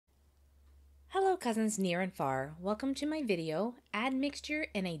cousins near and far, welcome to my video, Admixture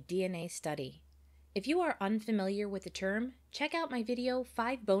in a DNA Study. If you are unfamiliar with the term, check out my video,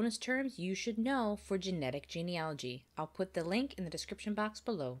 5 bonus terms you should know for genetic genealogy. I'll put the link in the description box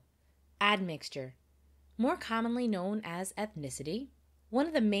below. Admixture, more commonly known as ethnicity, one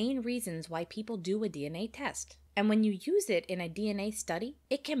of the main reasons why people do a DNA test. And when you use it in a DNA study,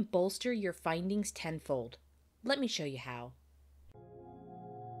 it can bolster your findings tenfold. Let me show you how.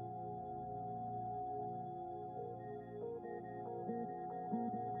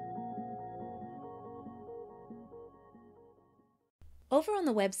 Over on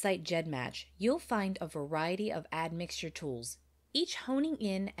the website GEDmatch, you'll find a variety of admixture tools, each honing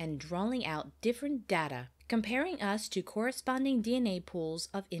in and drawing out different data, comparing us to corresponding DNA pools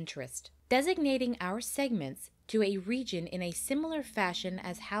of interest, designating our segments to a region in a similar fashion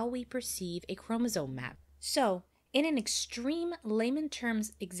as how we perceive a chromosome map. So, in an extreme layman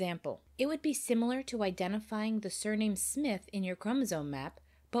terms example, it would be similar to identifying the surname Smith in your chromosome map,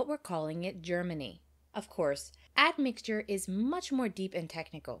 but we're calling it Germany. Of course, admixture is much more deep and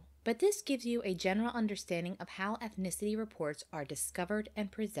technical, but this gives you a general understanding of how ethnicity reports are discovered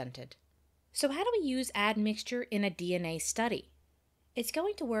and presented. So how do we use admixture in a DNA study? It's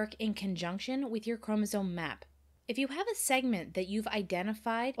going to work in conjunction with your chromosome map. If you have a segment that you've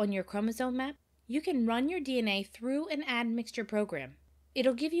identified on your chromosome map, you can run your DNA through an admixture program.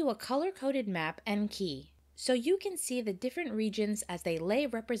 It'll give you a color-coded map and key, so you can see the different regions as they lay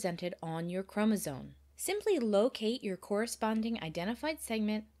represented on your chromosome. Simply locate your corresponding identified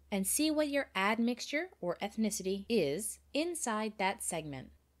segment and see what your admixture or ethnicity is inside that segment.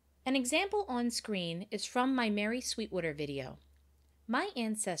 An example on screen is from my Mary Sweetwater video. My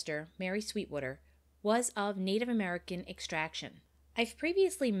ancestor, Mary Sweetwater, was of Native American extraction. I've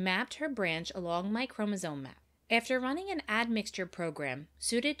previously mapped her branch along my chromosome map. After running an admixture program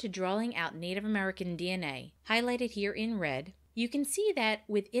suited to drawing out Native American DNA, highlighted here in red, you can see that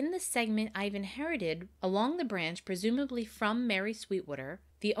within the segment I've inherited along the branch, presumably from Mary Sweetwater,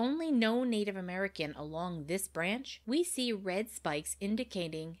 the only known Native American along this branch, we see red spikes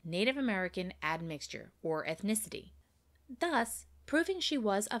indicating Native American admixture or ethnicity, thus proving she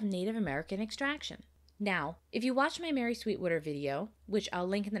was of Native American extraction. Now, if you watch my Mary Sweetwater video, which I'll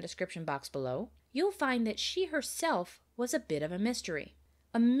link in the description box below, you'll find that she herself was a bit of a mystery,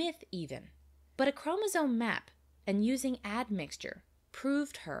 a myth even. But a chromosome map and using admixture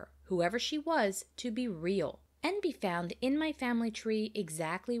proved her, whoever she was, to be real and be found in my family tree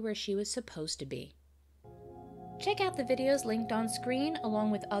exactly where she was supposed to be. Check out the videos linked on screen along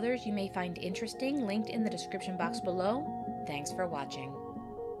with others you may find interesting linked in the description box below. Thanks for watching.